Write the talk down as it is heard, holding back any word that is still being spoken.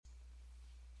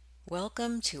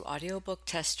Welcome to Audiobook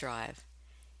Test Drive.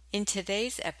 In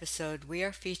today's episode, we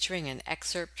are featuring an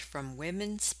excerpt from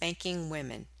Women Spanking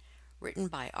Women, written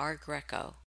by R.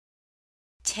 Greco.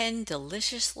 10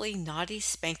 Deliciously Naughty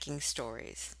Spanking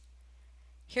Stories.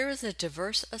 Here is a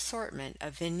diverse assortment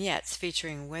of vignettes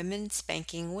featuring women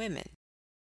spanking women.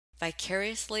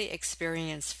 Vicariously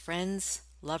experience friends,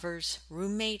 lovers,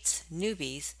 roommates,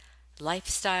 newbies,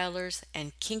 lifestylers,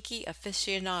 and kinky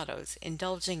aficionados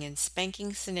indulging in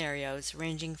spanking scenarios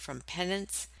ranging from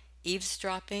penance,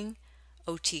 eavesdropping,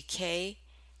 OTK,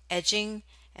 edging,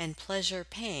 and pleasure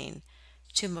pain,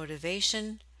 to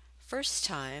motivation, first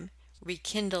time,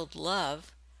 rekindled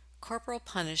love, corporal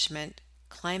punishment,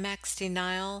 climax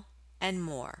denial, and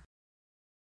more.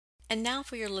 And now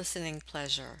for your listening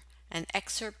pleasure, an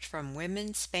excerpt from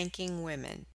Women Spanking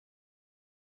Women.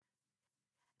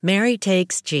 Mary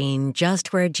takes Jean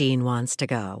just where Jean wants to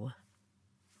go.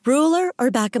 "Ruler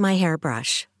or back of my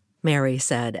hairbrush?" Mary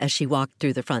said as she walked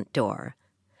through the front door.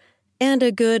 "And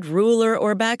a good ruler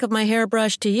or back of my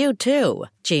hairbrush to you, too,"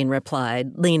 Jean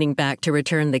replied, leaning back to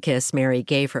return the kiss Mary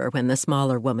gave her when the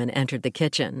smaller woman entered the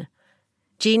kitchen.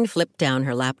 Jean flipped down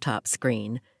her laptop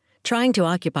screen. Trying to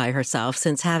occupy herself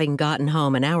since having gotten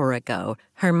home an hour ago,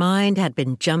 her mind had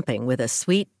been jumping with a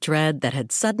sweet dread that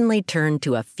had suddenly turned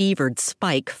to a fevered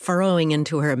spike furrowing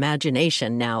into her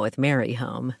imagination now with Mary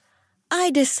home. "I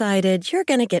decided you're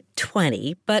going to get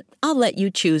 20, but I'll let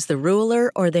you choose the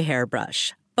ruler or the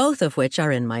hairbrush, both of which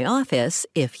are in my office,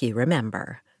 if you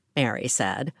remember," Mary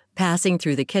said, passing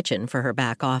through the kitchen for her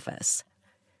back office.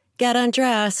 "Get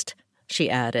undressed," she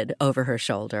added over her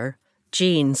shoulder.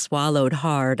 Jean swallowed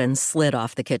hard and slid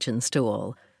off the kitchen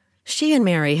stool. She and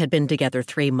Mary had been together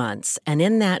 3 months, and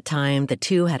in that time the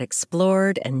two had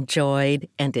explored, enjoyed,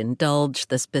 and indulged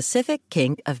the specific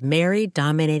kink of Mary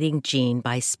dominating Jean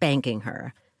by spanking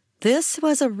her. This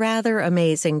was a rather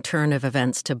amazing turn of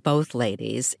events to both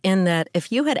ladies, in that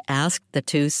if you had asked the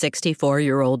two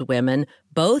 64-year-old women,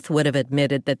 both would have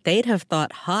admitted that they'd have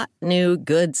thought hot, new,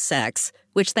 good sex,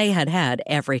 which they had had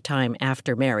every time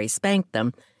after Mary spanked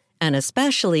them, and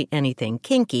especially anything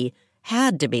kinky,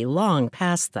 had to be long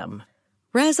past them.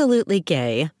 Resolutely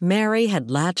gay, Mary had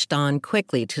latched on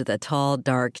quickly to the tall,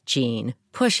 dark Jean,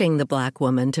 pushing the black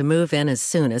woman to move in as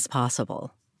soon as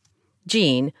possible.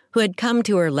 Jean, who had come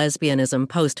to her lesbianism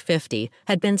post-50,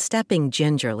 had been stepping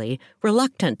gingerly,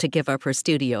 reluctant to give up her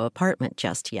studio apartment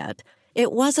just yet.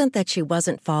 It wasn't that she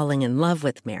wasn't falling in love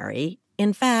with Mary.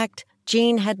 In fact,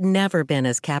 Jean had never been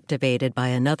as captivated by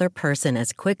another person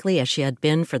as quickly as she had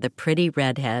been for the pretty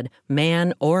redhead,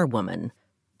 man or woman.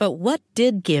 But what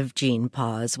did give Jean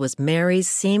pause was Mary's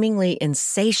seemingly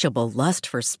insatiable lust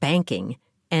for spanking,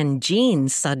 and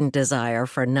Jean's sudden desire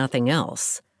for nothing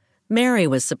else. Mary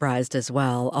was surprised as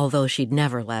well, although she'd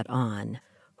never let on.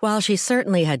 While she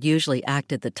certainly had usually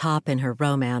acted the top in her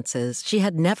romances, she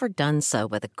had never done so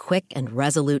with a quick and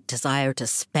resolute desire to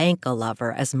spank a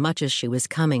lover as much as she was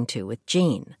coming to with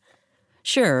Jean.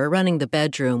 Sure, running the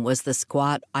bedroom was the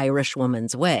squat Irish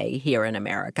woman's way here in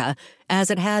America, as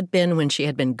it had been when she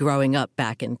had been growing up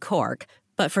back in Cork,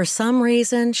 but for some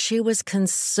reason she was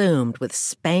consumed with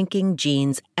spanking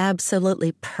Jean's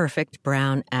absolutely perfect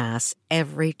brown ass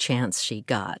every chance she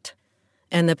got.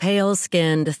 And the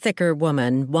pale-skinned, thicker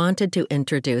woman wanted to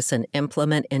introduce an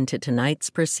implement into tonight's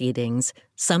proceedings,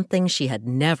 something she had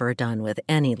never done with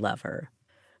any lover.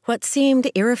 What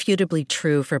seemed irrefutably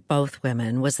true for both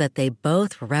women was that they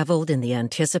both reveled in the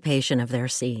anticipation of their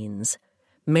scenes.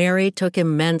 Mary took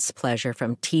immense pleasure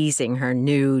from teasing her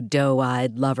new,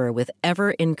 doe-eyed lover with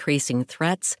ever-increasing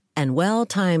threats and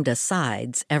well-timed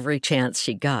asides every chance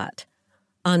she got.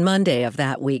 On Monday of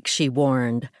that week, she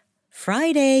warned,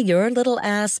 "Friday, your little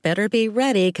ass better be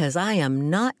ready, 'cause I am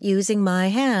not using my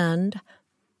hand,"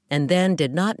 and then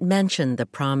did not mention the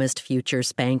promised future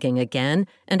spanking again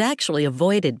and actually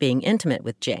avoided being intimate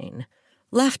with Jane.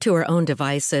 Left to her own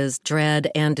devices,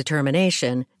 dread, and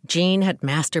determination, Jean had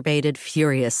masturbated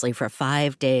furiously for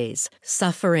 5 days,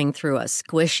 suffering through a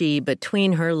squishy,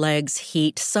 between-her-legs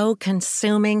heat so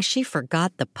consuming she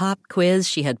forgot the pop quiz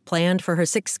she had planned for her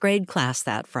 6th-grade class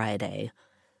that Friday.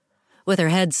 With her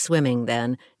head swimming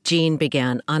then, Jean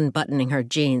began unbuttoning her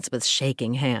jeans with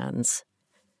shaking hands.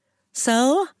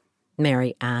 "So?"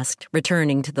 Mary asked,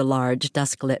 returning to the large,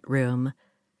 dusk-lit room.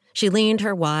 She leaned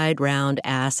her wide, round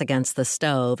ass against the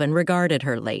stove and regarded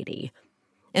her lady.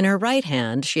 In her right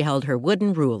hand, she held her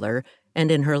wooden ruler,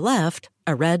 and in her left,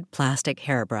 a red plastic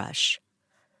hairbrush.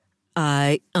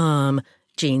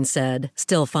 Jean said,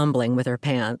 still fumbling with her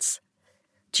pants.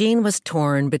 Jean was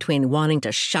torn between wanting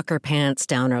to shuck her pants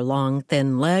down her long,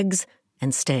 thin legs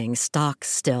and staying stock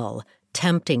still,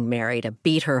 tempting Mary to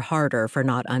beat her harder for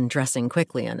not undressing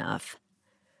quickly enough.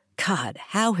 God,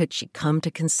 how had she come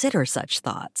to consider such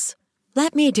thoughts?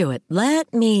 "Let me do it,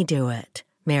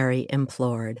 Mary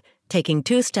implored, taking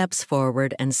 2 steps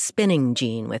forward and spinning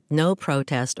Jean with no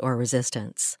protest or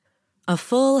resistance. A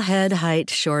full head height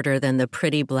shorter than the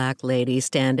pretty black lady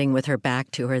standing with her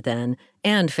back to her then,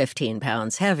 and 15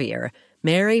 pounds heavier,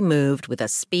 Mary moved with a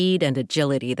speed and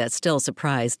agility that still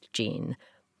surprised Jean.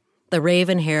 The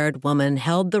raven-haired woman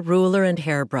held the ruler and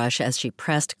hairbrush as she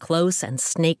pressed close and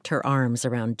snaked her arms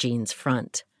around Jean's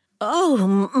front.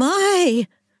 "Oh, my!"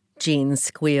 Jean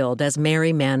squealed as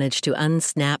Mary managed to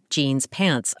unsnap Jean's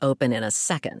pants open in a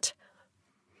second.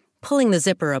 Pulling the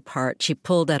zipper apart, she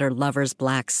pulled at her lover's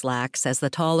black slacks as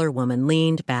the taller woman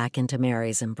leaned back into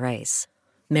Mary's embrace.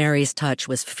 Mary's touch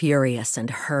was furious and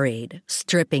hurried,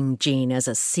 stripping Jean as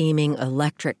a seeming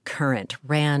electric current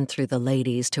ran through the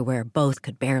ladies to where both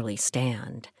could barely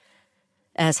stand.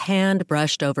 As hand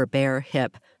brushed over bare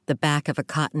hip, the back of a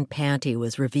cotton panty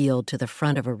was revealed to the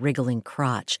front of a wriggling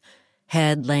crotch.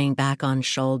 Head laying back on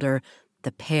shoulder,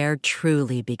 the pair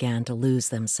truly began to lose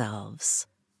themselves.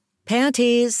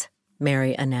 "Panties,"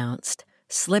 Mary announced,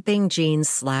 slipping Jean's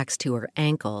slacks to her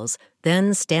ankles,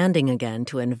 then standing again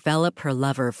to envelop her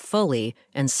lover fully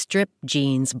and strip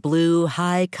Jean's blue,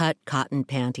 high-cut cotton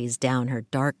panties down her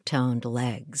dark-toned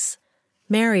legs.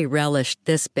 Mary relished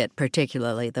this bit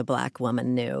particularly, the black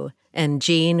woman knew, and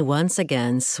Jean once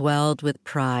again swelled with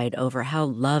pride over how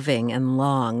loving and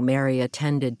long Mary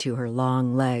attended to her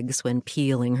long legs when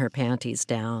peeling her panties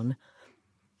down.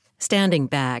 Standing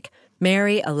back,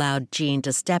 Mary allowed Jean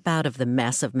to step out of the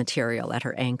mess of material at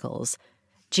her ankles,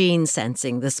 Jean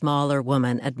sensing the smaller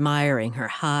woman admiring her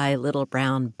high little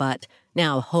brown butt,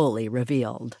 now wholly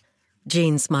revealed.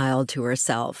 Jean smiled to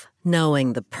herself,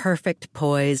 knowing the perfect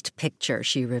poised picture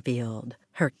she revealed.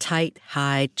 Her tight,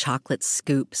 high chocolate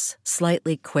scoops,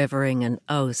 slightly quivering and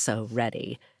oh so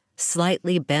ready.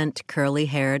 Slightly bent,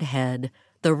 curly-haired head,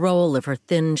 the roll of her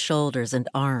thin shoulders and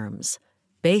arms.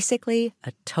 Basically,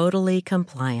 a totally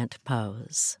compliant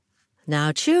pose.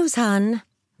 "Now choose, hun,"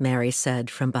 Mary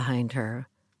said from behind her.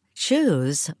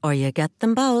 "Choose, or you get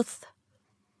them both."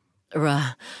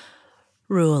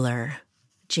 Ruler,"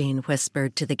 Jean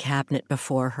whispered to the cabinet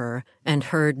before her and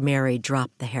heard Mary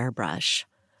drop the hairbrush.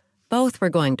 Both were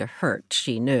going to hurt,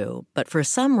 she knew, but for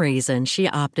some reason she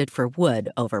opted for wood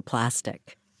over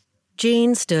plastic.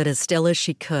 Jean stood as still as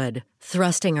she could,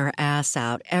 thrusting her ass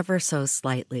out ever so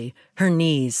slightly, her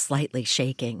knees slightly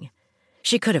shaking.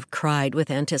 She could have cried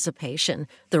with anticipation,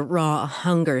 the raw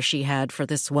hunger she had for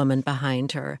this woman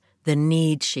behind her, the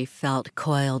need she felt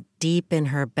coiled deep in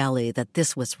her belly that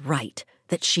this was right,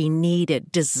 that she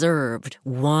needed, deserved,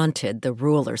 wanted the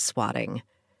ruler swatting.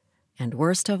 And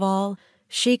worst of all,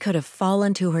 she could have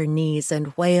fallen to her knees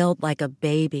and wailed like a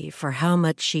baby for how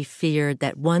much she feared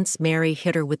that once Mary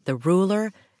hit her with the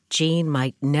ruler, Jean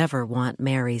might never want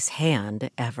Mary's hand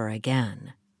ever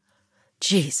again.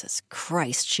 Jesus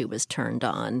Christ, she was turned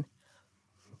on.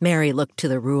 Mary looked to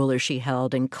the ruler she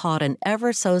held and caught an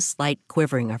ever so slight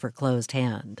quivering of her closed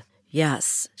hand.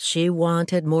 Yes, she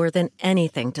wanted more than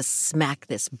anything to smack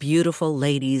this beautiful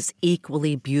lady's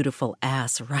equally beautiful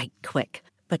ass right quick.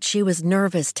 But she was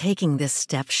nervous taking this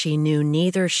step she knew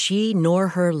neither she nor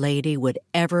her lady would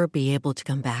ever be able to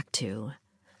come back to.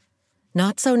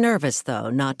 Not so nervous, though,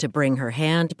 not to bring her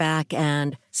hand back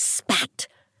and spat!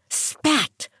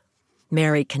 Spat!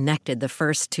 Mary connected the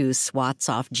first 2 swats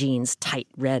off Jean's tight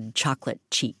red chocolate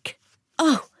cheek.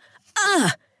 "Oh!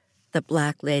 Ah!" The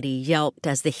black lady yelped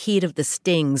as the heat of the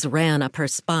stings ran up her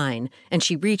spine, and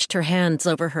she reached her hands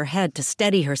over her head to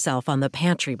steady herself on the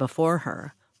pantry before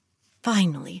her.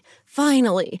 Finally,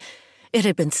 finally! It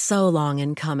had been so long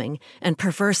in coming, and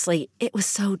perversely, it was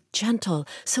so gentle,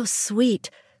 so sweet,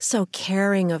 so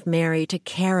caring of Mary to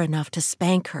care enough to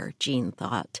spank her, Jean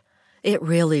thought. It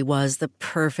really was the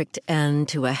perfect end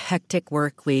to a hectic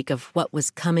work week of what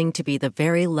was coming to be the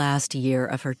very last year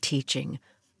of her teaching,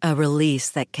 a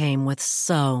release that came with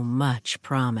so much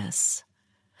promise.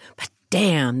 But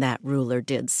damn, that ruler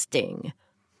did sting.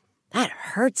 "That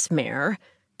hurts, Mare,"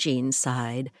 Jean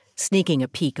sighed, sneaking a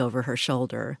peek over her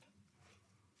shoulder.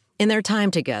 In their time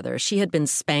together, she had been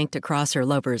spanked across her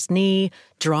lover's knee,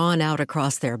 drawn out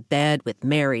across their bed with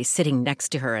Mary sitting next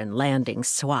to her and landing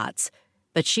swats.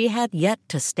 But she had yet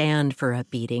to stand for a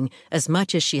beating as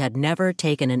much as she had never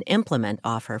taken an implement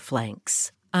off her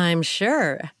flanks. "I'm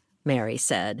sure," Mary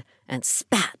said, and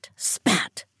spat,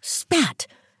 spat, spat.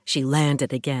 She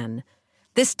landed again.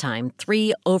 This time,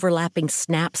 3 overlapping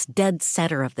snaps dead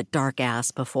center of the dark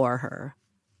ass before her.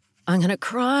 "I'm gonna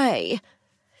cry."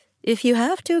 If you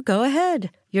have to, go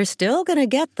ahead. You're still gonna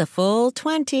get the full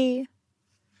 20.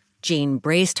 Jean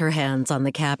braced her hands on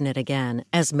the cabinet again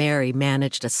as Mary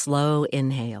managed a slow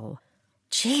inhale.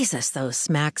 Jesus, those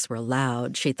smacks were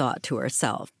loud, she thought to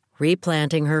herself,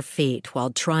 replanting her feet while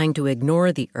trying to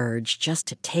ignore the urge just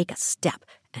to take a step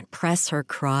and press her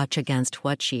crotch against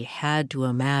what she had to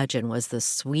imagine was the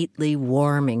sweetly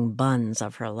warming buns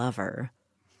of her lover.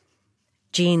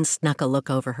 Jean snuck a look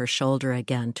over her shoulder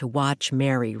again to watch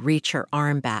Mary reach her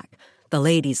arm back, the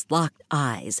lady's locked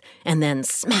eyes, and then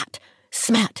smat,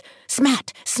 smat,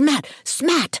 smat, smat,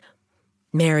 smat.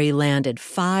 Mary landed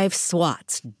 5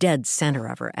 swats dead center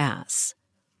of her ass.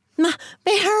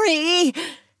 Mary!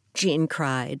 Jean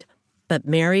cried, but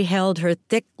Mary held her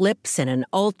thick lips in an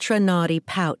ultra-naughty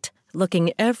pout,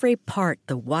 looking every part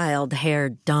the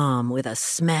wild-haired dom with a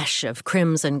smesh of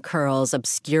crimson curls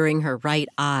obscuring her right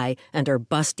eye and her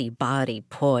busty body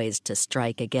poised to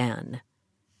strike again.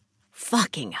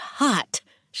 Fucking hot,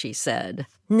 she said.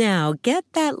 Now get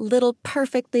that little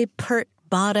perfectly pert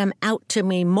bottom out to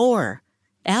me more.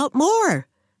 Out more,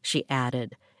 she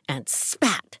added, and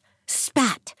spat,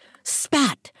 spat,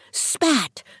 spat,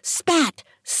 spat, spat,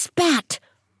 spat.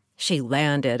 She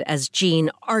landed as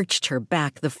Jean arched her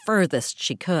back the furthest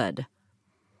she could.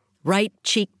 Right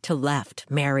cheek to left,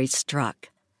 Mary struck.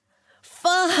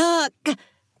 Fuck!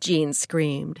 Jean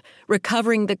screamed,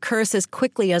 recovering the curse as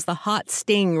quickly as the hot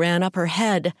sting ran up her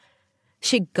head.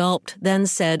 She gulped, then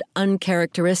said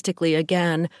uncharacteristically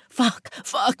again, Fuck,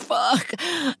 fuck, fuck.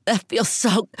 That feels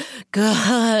so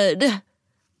good.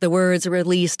 The words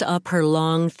released up her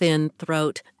long, thin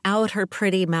throat, out her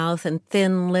pretty mouth and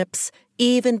thin lips,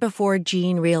 even before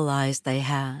Jean realized they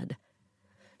had.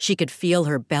 She could feel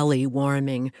her belly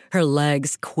warming, her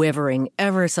legs quivering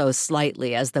ever so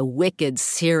slightly as the wicked,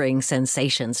 searing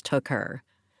sensations took her.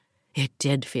 It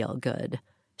did feel good.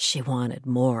 She wanted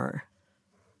more.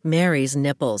 Mary's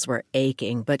nipples were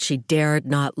aching, but she dared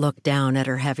not look down at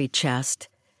her heavy chest.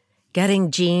 Getting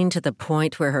Jean to the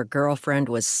point where her girlfriend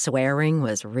was swearing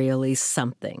was really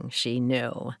something, she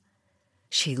knew.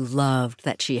 She loved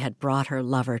that she had brought her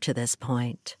lover to this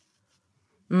point.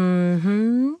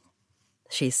 Mm-hmm,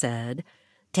 she said,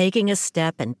 taking a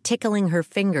step and tickling her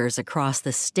fingers across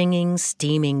the stinging,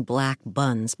 steaming black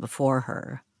buns before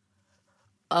her.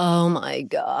 Oh, my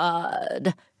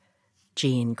God,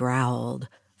 Jean growled,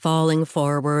 falling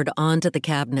forward onto the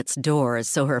cabinet's doors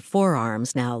so her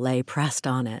forearms now lay pressed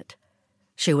on it.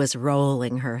 She was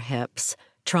rolling her hips,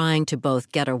 trying to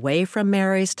both get away from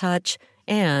Mary's touch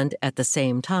and, at the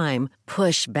same time,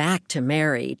 push back to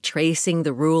Mary, tracing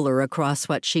the ruler across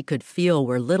what she could feel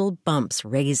were little bumps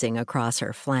raising across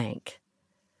her flank.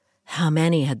 How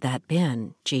many had that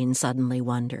been? Jean suddenly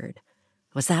wondered.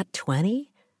 Was that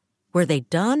 20? Were they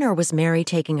done, or was Mary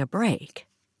taking a break?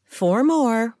 4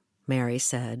 more, Mary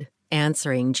said,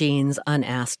 answering Jean's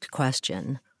unasked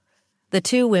question. The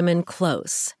 2 women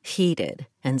close, heated,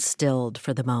 and stilled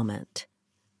for the moment.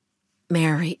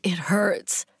 Mary, it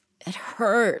hurts. It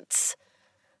hurts.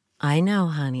 I know,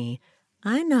 honey.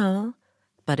 I know.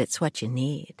 But it's what you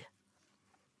need.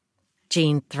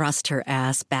 Jean thrust her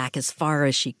ass back as far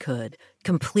as she could,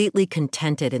 completely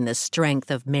contented in the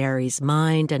strength of Mary's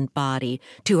mind and body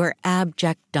to her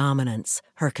abject dominance,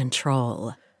 her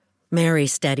control. Mary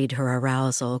steadied her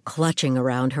arousal, clutching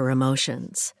around her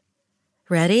emotions.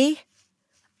 Ready?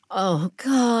 Oh,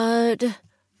 God.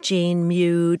 Jean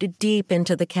mewed deep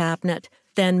into the cabinet,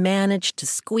 then managed to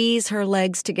squeeze her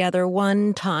legs together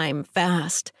one time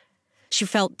fast. She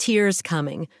felt tears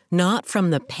coming, not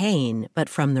from the pain, but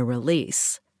from the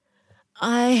release.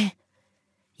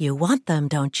 You want them,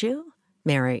 don't you?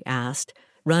 Mary asked,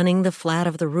 running the flat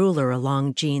of the ruler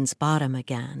along Jean's bottom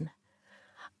again.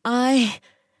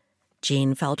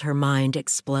 Jean felt her mind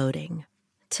exploding.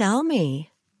 Tell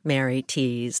me, Mary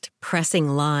teased, pressing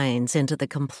lines into the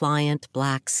compliant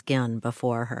black skin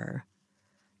before her.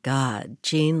 God,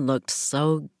 Jean looked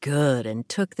so good and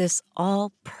took this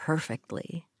all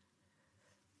perfectly.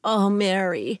 Oh,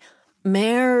 Mary,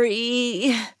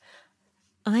 Mary.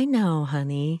 I know,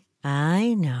 honey,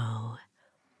 I know.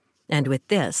 And with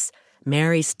this,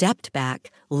 Mary stepped back,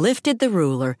 lifted the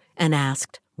ruler, and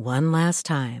asked one last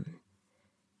time,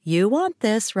 You want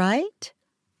this, right?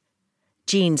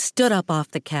 Jean stood up off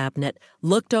the cabinet,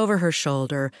 looked over her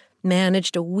shoulder,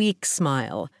 managed a weak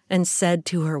smile, and said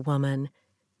to her woman,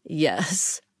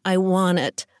 Yes, I want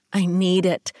it. I need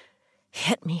it.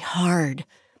 Hit me hard,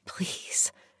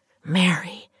 please.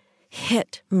 Mary,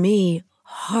 hit me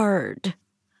hard.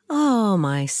 Oh,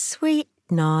 my sweet,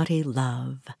 naughty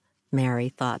love, Mary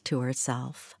thought to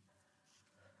herself.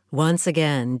 Once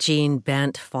again, Jean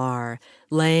bent far,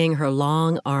 laying her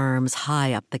long arms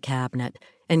high up the cabinet,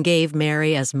 and gave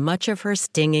Mary as much of her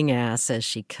stinging ass as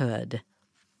she could.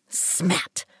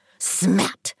 "Smat!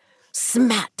 Smat!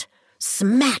 Smat!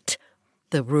 Smat!"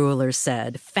 the ruler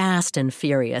said, fast and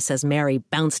furious as Mary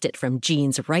bounced it from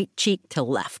Jean's right cheek to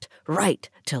left, right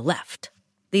to left.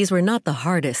 These were not the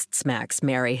hardest smacks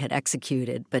Mary had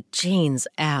executed, but Jean's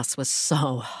ass was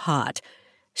so hot.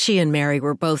 She and Mary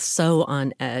were both so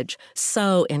on edge,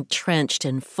 so entrenched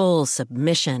in full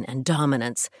submission and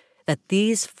dominance, that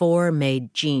these four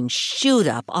made Jean shoot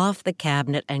up off the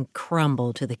cabinet and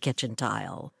crumble to the kitchen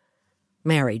tile.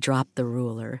 Mary dropped the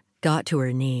ruler, got to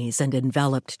her knees, and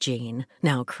enveloped Jean,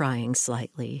 now crying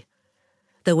slightly.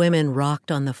 The women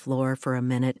rocked on the floor for a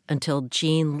minute until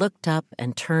Jean looked up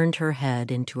and turned her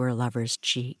head into her lover's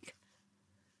cheek.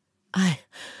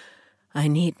 I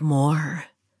need more,"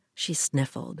 she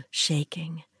sniffled,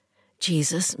 shaking.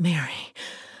 "Jesus, Mary,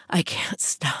 I can't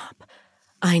stop.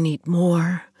 I need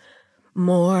more.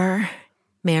 More."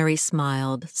 Mary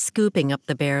smiled, scooping up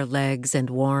the bare legs and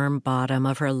warm bottom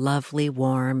of her lovely,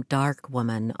 warm, dark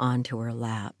woman onto her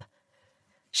lap.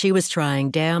 She was trying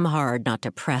damn hard not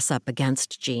to press up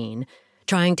against Jean,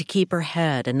 trying to keep her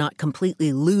head and not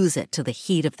completely lose it to the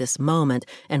heat of this moment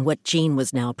and what Jean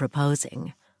was now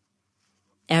proposing.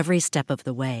 Every step of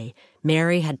the way,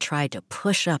 Mary had tried to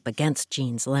push up against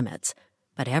Jean's limits,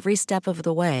 but every step of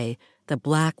the way, the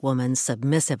black woman's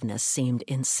submissiveness seemed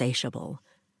insatiable.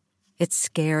 It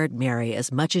scared Mary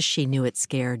as much as she knew it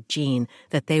scared Jean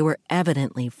that they were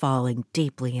evidently falling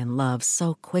deeply in love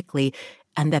so quickly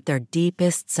and that their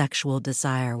deepest sexual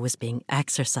desire was being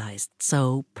exercised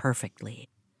so perfectly.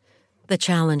 The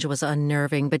challenge was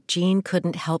unnerving, but Jean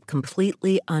couldn't help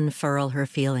completely unfurl her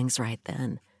feelings right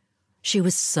then. She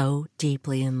was so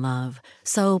deeply in love,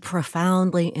 so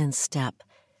profoundly in step,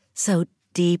 so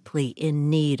deeply in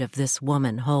need of this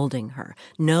woman holding her,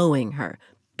 knowing her,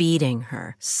 beating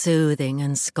her, soothing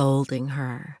and scolding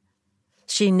her.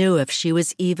 She knew if she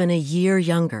was even a year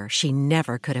younger, she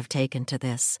never could have taken to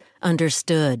this,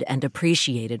 understood and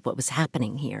appreciated what was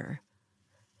happening here.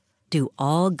 Do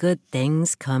all good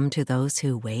things come to those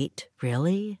who wait,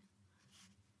 really?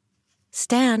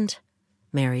 "Stand,"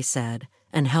 Mary said,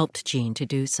 and helped Jean to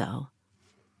do so.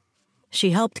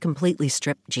 She helped completely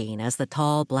strip Jean as the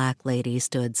tall black lady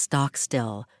stood stock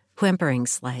still, whimpering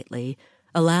slightly,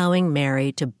 allowing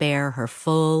Mary to bare her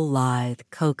full, lithe,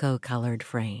 cocoa-colored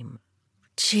frame.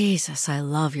 "Jesus, I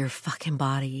love your fucking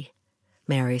body,"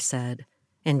 Mary said,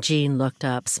 and Jean looked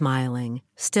up, smiling,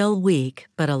 still weak,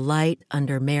 but a light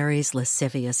under Mary's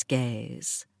lascivious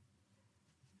gaze.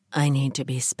 "I need to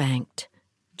be spanked,"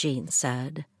 Jean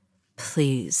said.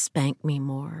 "Please spank me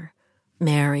more.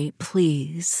 Mary,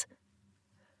 please."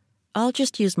 "I'll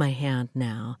just use my hand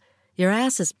now. Your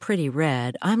ass is pretty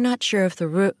red. I'm not sure if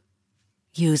the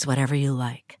Use whatever you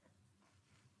like."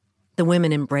 The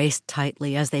women embraced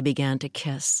tightly as they began to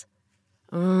kiss.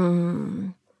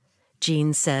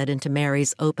 Jean said into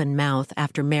Mary's open mouth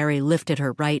after Mary lifted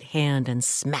her right hand and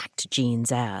smacked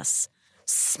Jean's ass.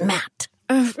 "Smat!"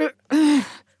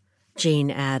 Jean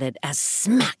added as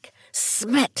smack,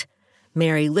 smit.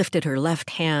 Mary lifted her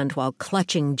left hand while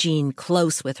clutching Jean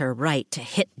close with her right to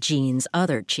hit Jean's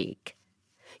other cheek.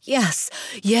 "Yes,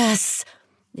 yes,"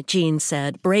 Jean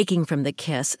said, breaking from the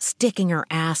kiss, sticking her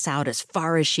ass out as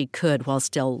far as she could while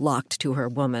still locked to her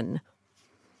woman.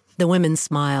 The women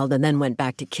smiled and then went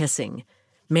back to kissing.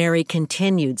 Mary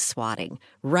continued swatting,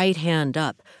 right hand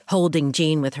up, holding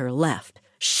Jean with her left.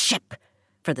 Ship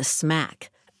for the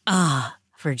smack. Ah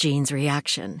for Jean's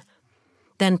reaction.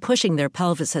 Then pushing their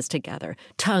pelvises together,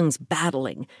 tongues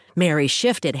battling, Mary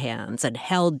shifted hands and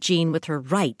held Jean with her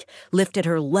right, lifted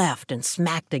her left, and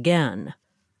smacked again.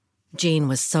 Jean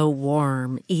was so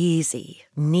warm, easy,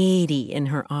 needy in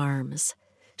her arms.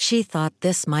 She thought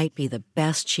this might be the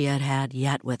best she had had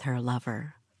yet with her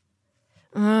lover.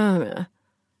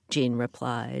 Jean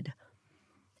replied.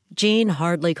 Jean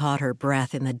hardly caught her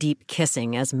breath in the deep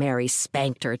kissing as Mary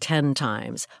spanked her 10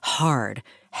 times, hard,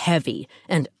 heavy,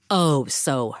 and oh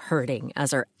so hurting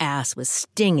as her ass was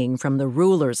stinging from the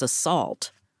ruler's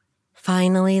assault.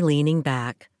 Finally leaning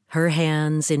back, her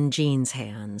hands in Jean's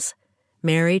hands,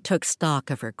 Mary took stock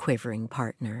of her quivering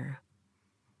partner.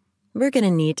 "We're going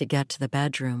to need to get to the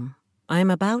bedroom. I'm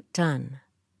about done."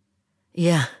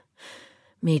 "Yeah,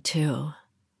 me too,"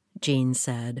 Jean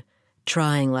said,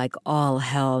 trying like all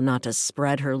hell not to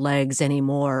spread her legs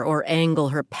anymore or angle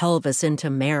her pelvis into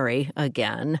Mary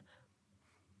again.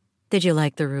 "Did you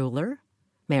like the ruler?"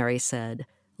 Mary said,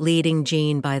 leading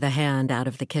Jean by the hand out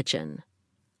of the kitchen.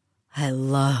 I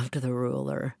loved the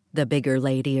ruler, the bigger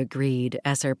lady agreed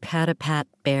as her pat-a-pat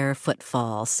bare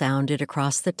footfall sounded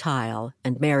across the tile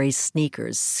and Mary's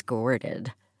sneakers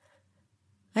squirted.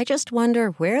 I just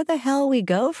wonder where the hell we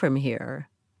go from here.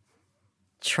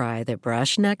 Try the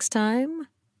brush next time?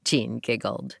 Jean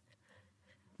giggled.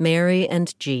 Mary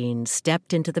and Jean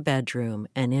stepped into the bedroom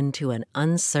and into an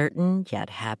uncertain yet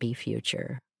happy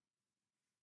future.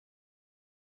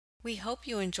 We hope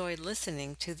you enjoyed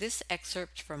listening to this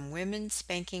excerpt from Women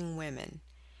Spanking Women.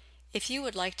 If you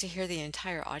would like to hear the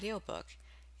entire audiobook,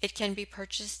 it can be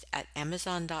purchased at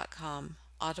Amazon.com,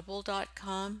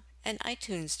 Audible.com, and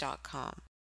iTunes.com.